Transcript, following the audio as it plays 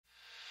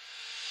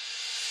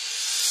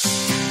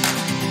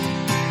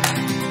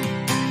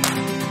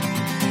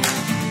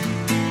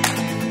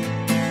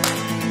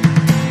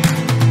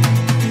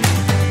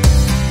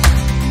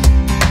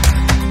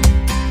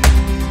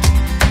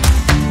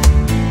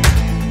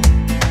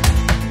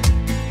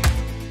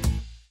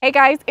Hey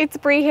guys, it's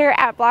Bree here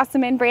at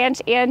Blossom and Branch,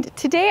 and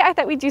today I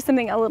thought we'd do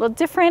something a little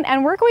different,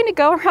 and we're going to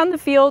go around the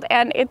field,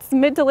 and it's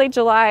mid to late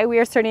July. We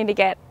are starting to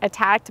get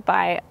attacked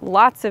by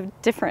lots of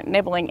different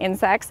nibbling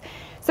insects.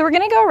 So we're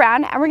gonna go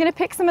around and we're gonna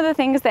pick some of the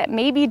things that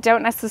maybe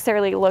don't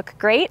necessarily look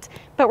great,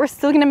 but we're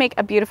still gonna make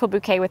a beautiful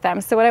bouquet with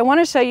them. So what I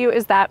wanna show you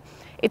is that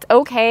it's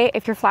okay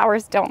if your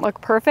flowers don't look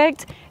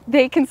perfect.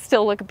 They can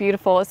still look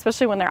beautiful,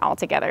 especially when they're all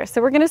together.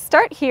 So we're gonna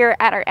start here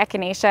at our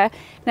echinacea.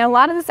 Now a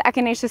lot of this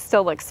echinacea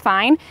still looks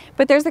fine,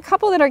 but there's a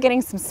couple that are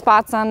getting some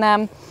spots on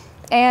them.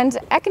 And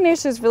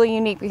echinacea is really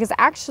unique because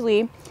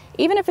actually,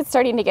 even if it's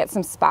starting to get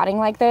some spotting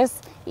like this,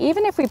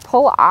 even if we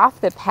pull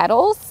off the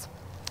petals,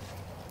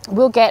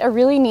 we'll get a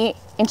really neat,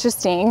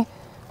 interesting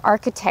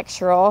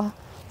architectural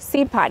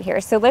seed pod here.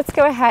 So let's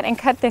go ahead and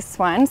cut this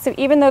one. So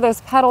even though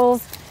those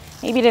petals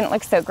maybe didn't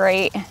look so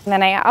great, and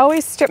then I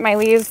always strip my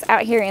leaves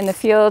out here in the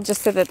field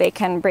just so that they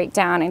can break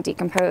down and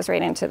decompose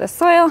right into the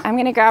soil. I'm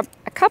gonna grab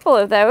a couple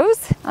of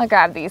those. I'll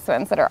grab these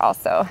ones that are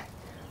also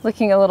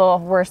looking a little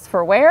worse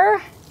for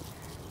wear.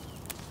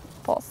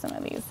 Pull some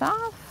of these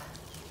off.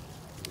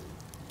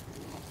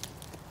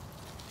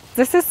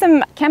 This is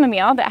some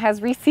chamomile that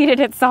has reseeded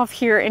itself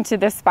here into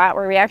this spot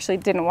where we actually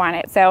didn't want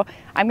it. So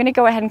I'm gonna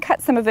go ahead and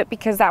cut some of it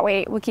because that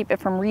way we'll keep it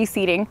from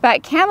reseeding.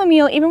 But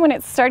chamomile, even when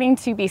it's starting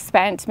to be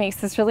spent, makes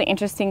this really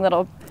interesting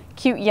little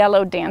cute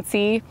yellow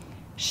dancey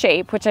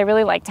shape, which I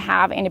really like to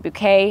have in a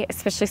bouquet,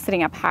 especially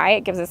sitting up high.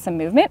 It gives us some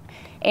movement.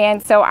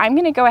 And so I'm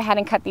gonna go ahead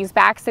and cut these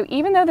back. So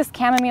even though this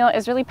chamomile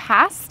is really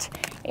past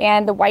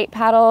and the white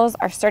petals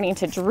are starting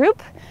to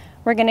droop,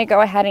 we're gonna go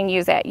ahead and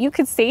use it. You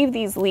could save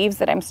these leaves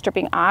that I'm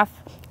stripping off.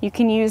 You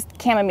can use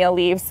chamomile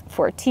leaves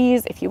for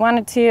teas if you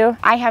wanted to.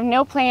 I have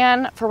no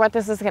plan for what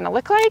this is gonna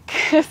look like,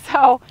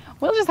 so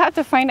we'll just have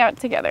to find out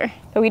together.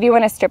 But we do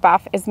wanna strip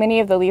off as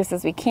many of the leaves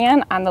as we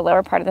can on the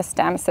lower part of the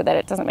stem so that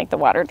it doesn't make the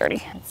water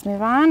dirty. Let's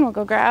move on, we'll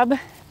go grab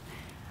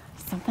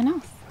something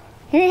else.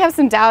 Here you have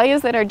some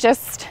dahlias that are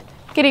just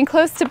getting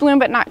close to bloom,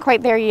 but not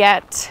quite there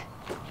yet.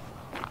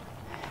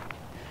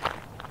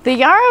 The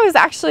yarrow is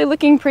actually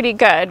looking pretty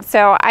good,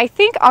 so I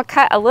think I'll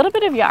cut a little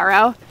bit of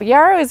yarrow.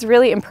 Yarrow is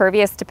really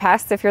impervious to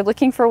pests. If you're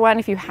looking for one,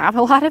 if you have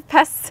a lot of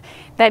pests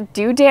that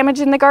do damage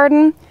in the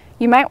garden,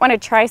 you might want to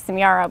try some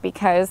yarrow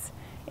because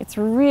it's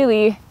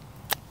really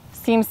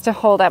seems to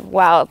hold up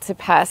well to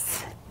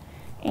pests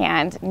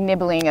and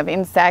nibbling of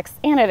insects,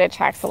 and it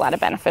attracts a lot of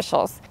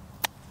beneficials.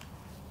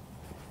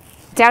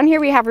 Down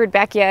here we have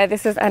Rudbeckia.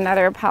 This is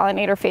another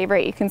pollinator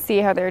favorite. You can see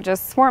how they're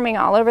just swarming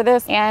all over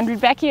this. And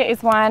Rudbeckia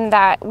is one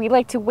that we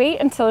like to wait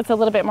until it's a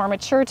little bit more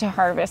mature to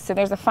harvest. So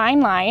there's a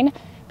fine line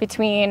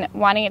between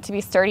wanting it to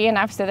be sturdy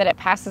enough so that it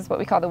passes what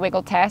we call the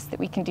wiggle test, that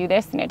we can do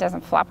this and it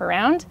doesn't flop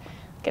around.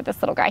 Look at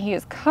this little guy, he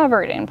is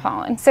covered in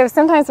pollen. So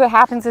sometimes what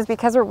happens is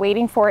because we're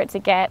waiting for it to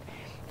get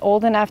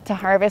old enough to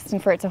harvest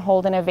and for it to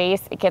hold in a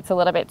vase, it gets a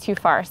little bit too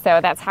far. So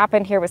that's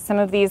happened here with some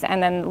of these,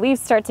 and then the leaves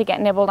start to get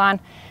nibbled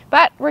on.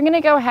 But we're gonna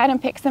go ahead and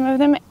pick some of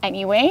them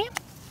anyway.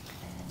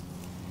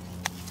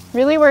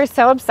 Really, we're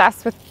so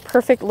obsessed with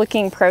perfect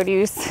looking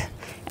produce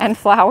and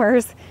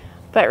flowers,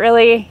 but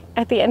really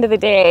at the end of the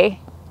day,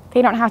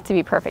 they don't have to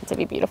be perfect to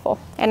be beautiful.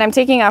 And I'm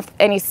taking off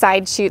any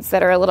side shoots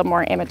that are a little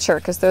more immature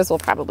because those will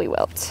probably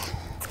wilt.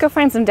 Go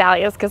find some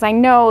dahlias because I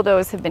know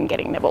those have been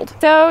getting nibbled.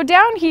 So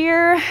down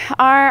here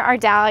are our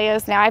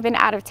dahlias. Now I've been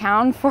out of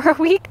town for a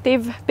week.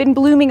 They've been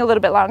blooming a little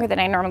bit longer than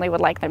I normally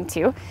would like them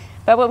to.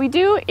 But what we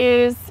do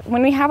is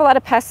when we have a lot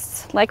of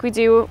pests, like we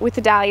do with the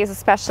dahlias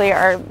especially,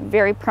 are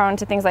very prone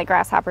to things like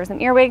grasshoppers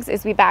and earwigs,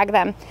 is we bag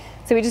them.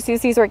 So we just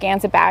use these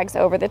organza bags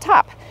over the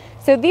top.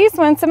 So these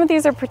ones, some of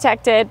these are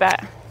protected,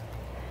 but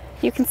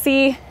you can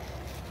see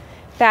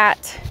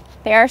that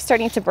they are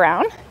starting to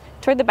brown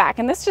toward the back,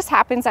 and this just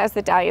happens as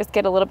the dahlias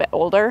get a little bit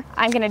older.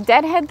 I'm gonna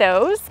deadhead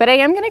those, but I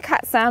am gonna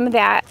cut some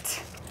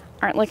that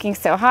aren't looking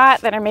so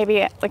hot, that are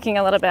maybe looking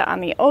a little bit on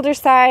the older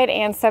side,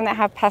 and some that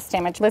have pest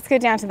damage. Let's go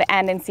down to the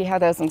end and see how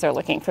those ones are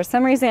looking. For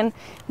some reason,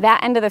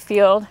 that end of the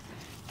field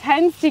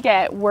tends to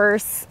get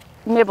worse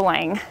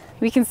nibbling.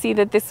 We can see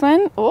that this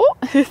one, oh,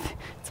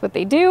 that's what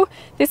they do.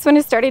 This one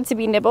has started to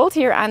be nibbled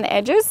here on the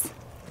edges.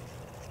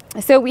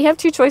 So we have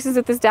two choices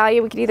with this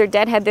dahlia. We could either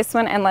deadhead this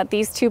one and let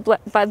these two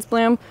buds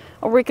bloom,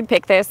 or we could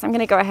pick this. I'm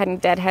gonna go ahead and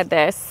deadhead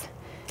this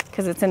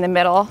because it's in the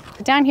middle.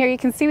 Down here you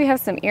can see we have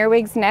some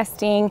earwigs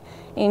nesting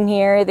in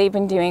here. They've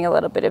been doing a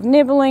little bit of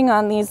nibbling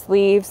on these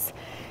leaves.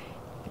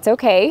 It's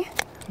okay,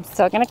 I'm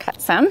still gonna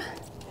cut some.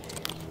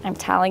 I'm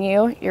telling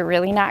you, you're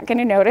really not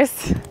gonna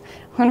notice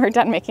when we're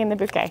done making the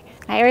bouquet.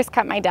 I always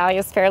cut my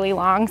dahlias fairly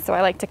long, so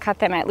I like to cut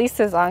them at least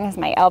as long as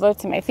my elbow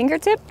to my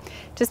fingertip,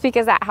 just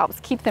because that helps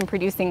keep them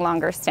producing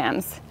longer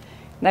stems.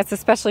 And that's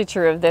especially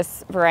true of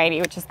this variety,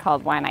 which is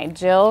called One-Eyed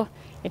Jill.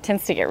 It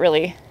tends to get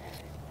really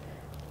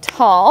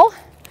tall,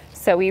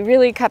 so we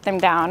really cut them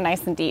down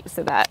nice and deep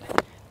so that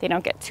they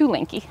don't get too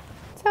lanky.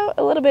 So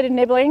a little bit of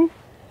nibbling,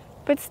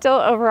 but still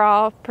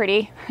overall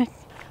pretty.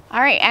 All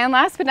right, and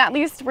last but not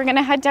least, we're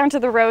gonna head down to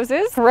the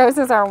roses.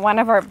 Roses are one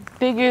of our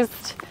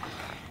biggest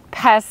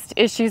pest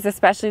issues,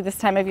 especially this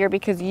time of year,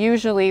 because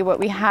usually what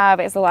we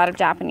have is a lot of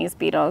Japanese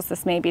beetles.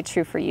 This may be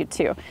true for you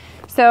too.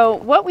 So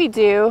what we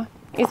do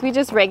is we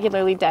just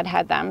regularly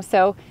deadhead them.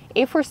 So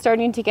if we're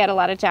starting to get a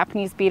lot of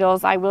Japanese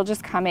beetles, I will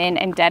just come in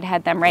and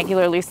deadhead them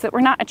regularly so that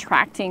we're not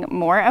attracting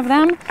more of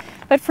them.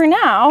 But for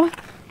now,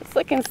 let's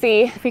look and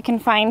see if we can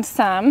find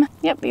some.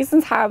 Yep, these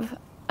ones have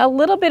a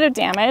little bit of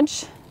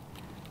damage,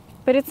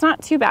 but it's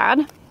not too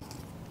bad.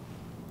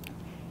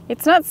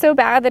 It's not so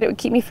bad that it would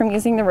keep me from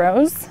using the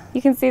rose.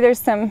 You can see there's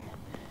some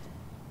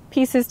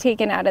pieces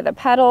taken out of the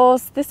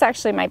petals. This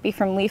actually might be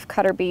from leaf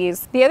cutter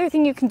bees. The other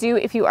thing you can do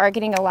if you are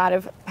getting a lot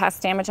of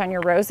pest damage on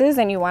your roses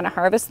and you want to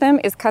harvest them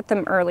is cut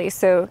them early.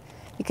 So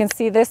you can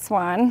see this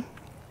one,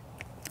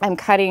 I'm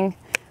cutting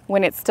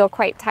when it's still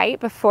quite tight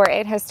before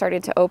it has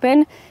started to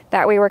open.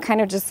 That way we're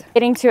kind of just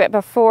getting to it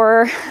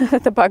before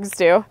the bugs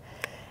do,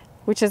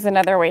 which is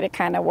another way to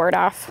kind of ward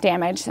off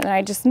damage. And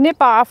I just nip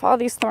off all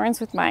these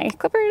thorns with my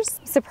clippers.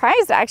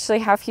 Surprised actually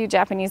how few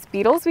Japanese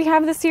beetles we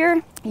have this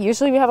year.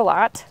 Usually we have a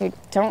lot. There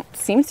don't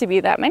seem to be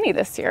that many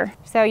this year.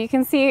 So you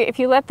can see if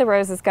you let the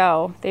roses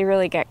go, they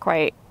really get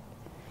quite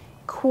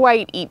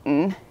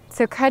eaten.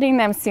 So cutting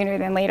them sooner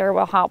than later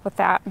will help with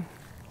that. I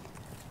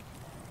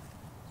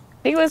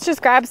think let's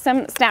just grab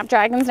some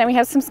snapdragons. Now we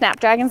have some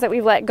snapdragons that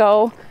we've let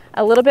go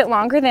a little bit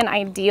longer than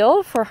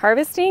ideal for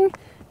harvesting.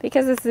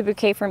 Because this is a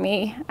bouquet for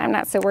me, I'm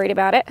not so worried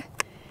about it.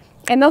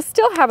 And they'll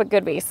still have a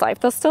good vase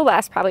life. They'll still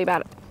last probably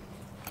about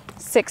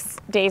 6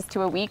 days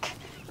to a week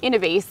in a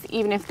vase,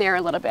 even if they're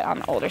a little bit on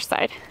the older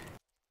side.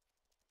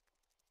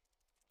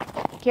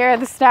 Here are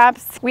the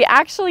snaps. We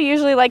actually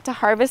usually like to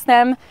harvest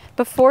them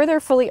before they're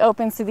fully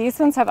open. So these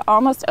ones have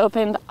almost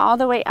opened all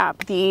the way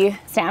up the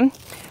stem.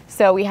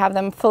 So we have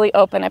them fully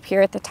open up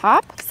here at the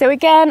top. So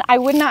again, I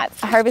would not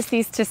harvest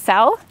these to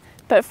sell,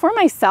 but for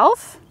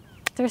myself,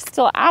 they're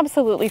still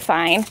absolutely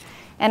fine.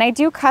 And I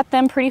do cut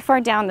them pretty far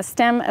down the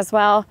stem as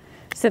well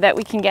so that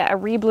we can get a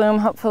rebloom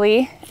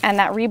hopefully, and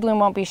that rebloom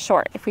won't be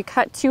short. If we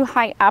cut too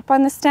high up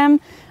on the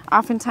stem,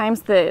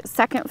 oftentimes the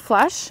second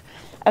flush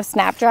of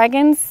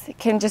snapdragons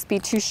can just be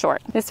too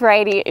short. This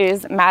variety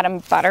is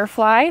Madam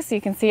Butterfly, so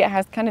you can see it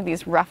has kind of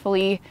these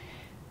ruffly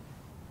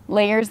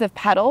layers of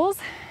petals.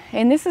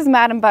 And this is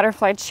Madam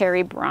Butterfly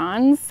Cherry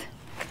Bronze,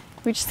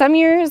 which some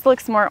years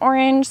looks more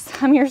orange,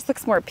 some years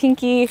looks more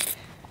pinky.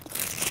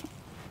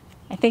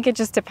 I think it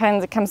just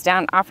depends. It comes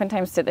down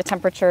oftentimes to the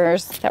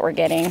temperatures that we're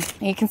getting.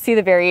 And you can see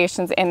the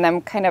variations in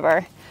them kind of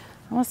are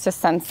almost a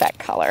sunset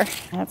color.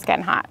 And it's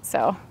getting hot,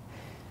 so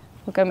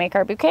we'll go make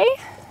our bouquet.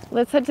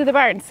 Let's head to the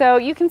barn. So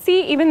you can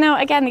see, even though,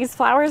 again, these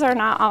flowers are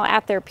not all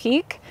at their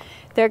peak,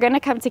 they're gonna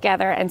come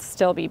together and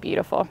still be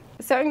beautiful.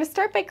 So I'm gonna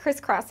start by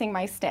crisscrossing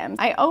my stems.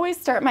 I always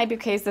start my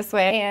bouquets this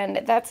way,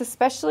 and that's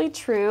especially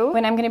true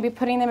when I'm gonna be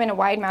putting them in a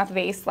wide mouth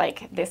vase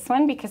like this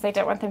one, because I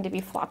don't want them to be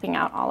flopping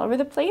out all over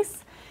the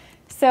place.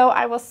 So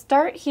I will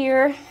start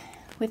here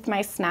with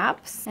my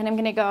snaps, and I'm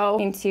gonna go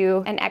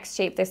into an X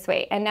shape this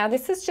way. And now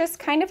this is just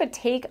kind of a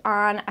take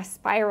on a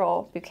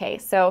spiral bouquet.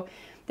 So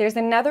there's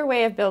another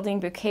way of building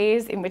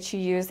bouquets in which you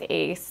use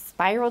a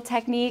spiral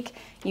technique.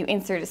 You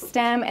insert a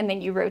stem and then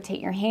you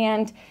rotate your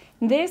hand.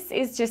 This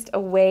is just a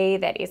way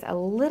that is a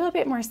little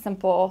bit more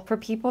simple for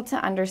people to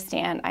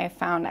understand. I have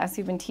found as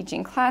we've been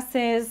teaching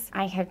classes,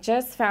 I have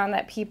just found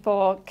that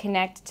people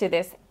connect to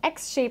this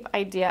X-shape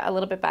idea a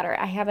little bit better.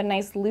 I have a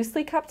nice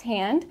loosely cupped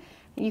hand.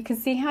 You can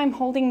see how I'm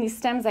holding these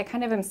stems. I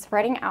kind of am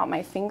spreading out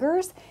my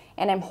fingers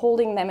and I'm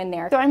holding them in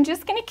there. So I'm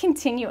just gonna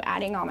continue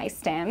adding all my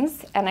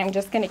stems, and I'm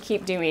just gonna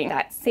keep doing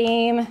that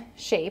same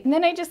shape. And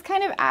then I just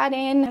kind of add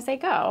in as I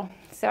go.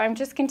 So I'm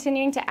just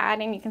continuing to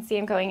add in. You can see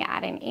I'm going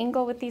at an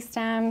angle with these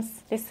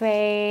stems. This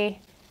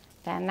way,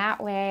 then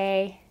that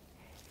way,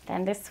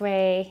 then this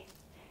way,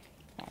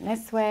 then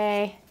this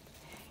way.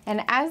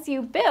 And as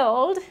you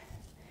build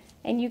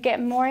and you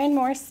get more and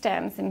more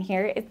stems in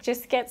here, it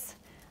just gets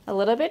a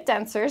little bit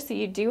denser, so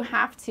you do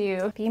have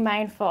to be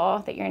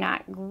mindful that you're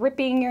not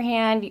gripping your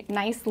hand,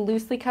 nice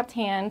loosely cupped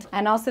hand.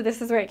 And also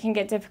this is where it can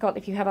get difficult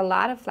if you have a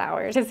lot of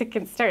flowers, because it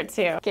can start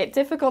to get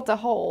difficult to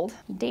hold.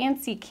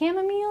 Dancy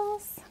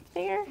chamomiles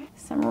there,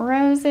 some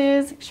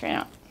roses. Make sure I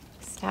don't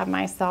stab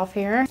myself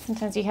here.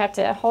 Sometimes you have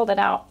to hold it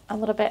out a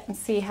little bit and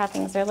see how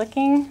things are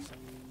looking.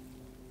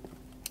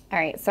 All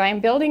right, so I'm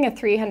building a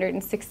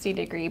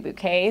 360-degree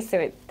bouquet,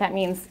 so that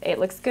means it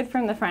looks good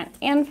from the front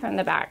and from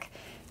the back,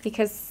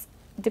 because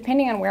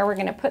depending on where we're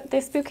gonna put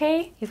this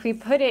bouquet, if we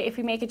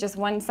make it just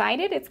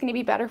one-sided, it's gonna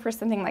be better for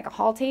something like a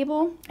hall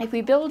table. If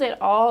we build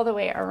it all the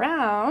way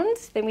around,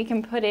 then we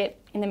can put it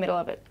in the middle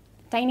of a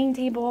dining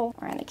table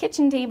or on the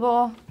kitchen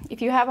table.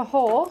 If you have a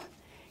hole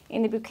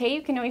in the bouquet,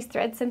 you can always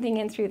thread something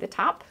in through the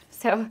top.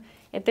 So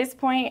at this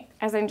point,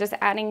 as I'm just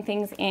adding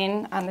things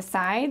in on the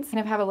sides, kind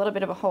of have a little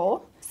bit of a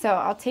hole. So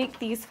I'll take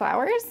these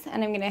flowers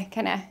and I'm gonna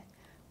kind of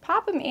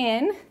pop them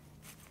in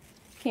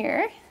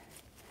here.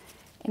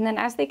 And then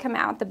as they come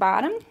out the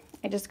bottom,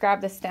 I just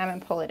grab the stem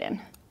and pull it in.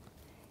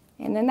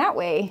 And then that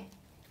way,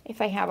 if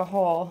I have a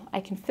hole,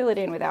 I can fill it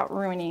in without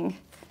ruining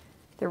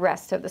the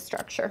rest of the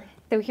structure.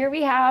 So here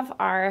we have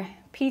our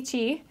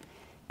peachy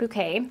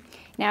bouquet.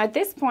 Now at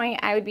this point,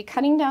 I would be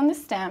cutting down the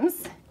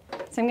stems.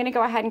 So I'm gonna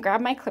go ahead and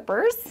grab my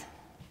clippers.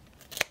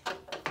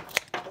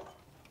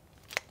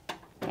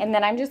 And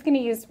then I'm just gonna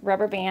use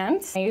rubber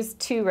bands. I use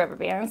 2 rubber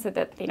bands so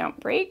that they don't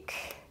break.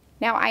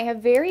 Now I have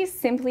very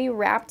simply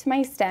wrapped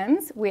my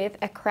stems with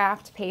a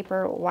craft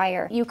paper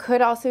wire. You could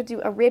also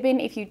do a ribbon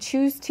if you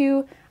choose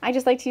to. I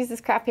just like to use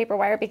this craft paper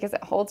wire because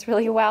it holds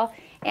really well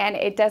and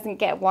it doesn't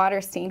get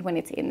water stained when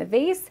it's in the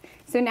vase.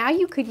 So now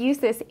you could use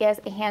this as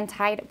a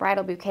hand-tied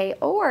bridal bouquet,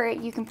 or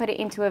you can put it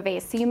into a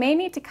vase. So you may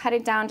need to cut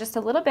it down just a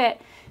little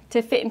bit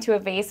to fit into a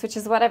vase, which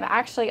is what I've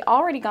actually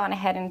already gone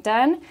ahead and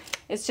done.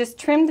 It's just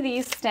trimmed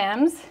these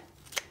stems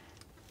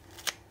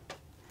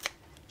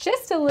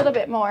just a little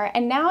bit more,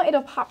 and now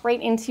it'll pop right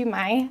into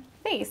my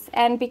vase.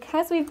 And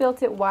because we've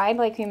built it wide,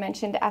 like we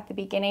mentioned at the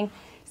beginning,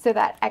 so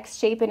that X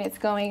shape, and it's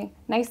going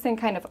nice and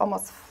kind of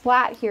almost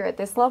flat here at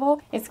this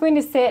level, it's going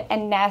to sit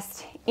and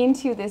nest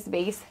into this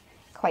vase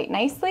quite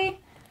nicely.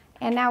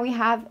 And now we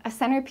have a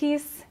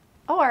centerpiece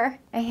or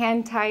a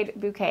hand-tied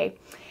bouquet.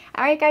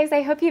 All right, guys,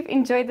 I hope you've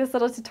enjoyed this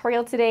little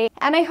tutorial today.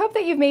 And I hope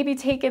that you've maybe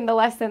taken the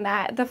lesson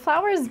that the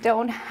flowers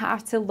don't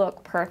have to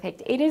look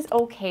perfect. It is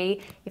okay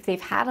if they've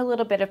had a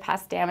little bit of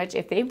pest damage,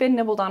 if they've been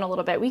nibbled on a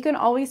little bit. We can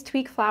always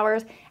tweak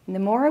flowers. And the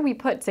more we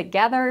put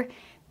together,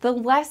 the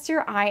less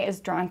your eye is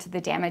drawn to the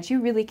damage.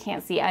 You really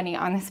can't see any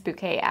on this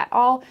bouquet at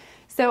all.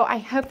 So I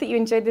hope that you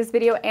enjoyed this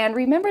video. And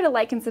remember to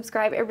like and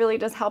subscribe. It really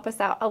does help us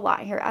out a lot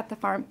here at the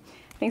farm.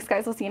 Thanks,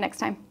 guys. We'll see you next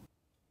time.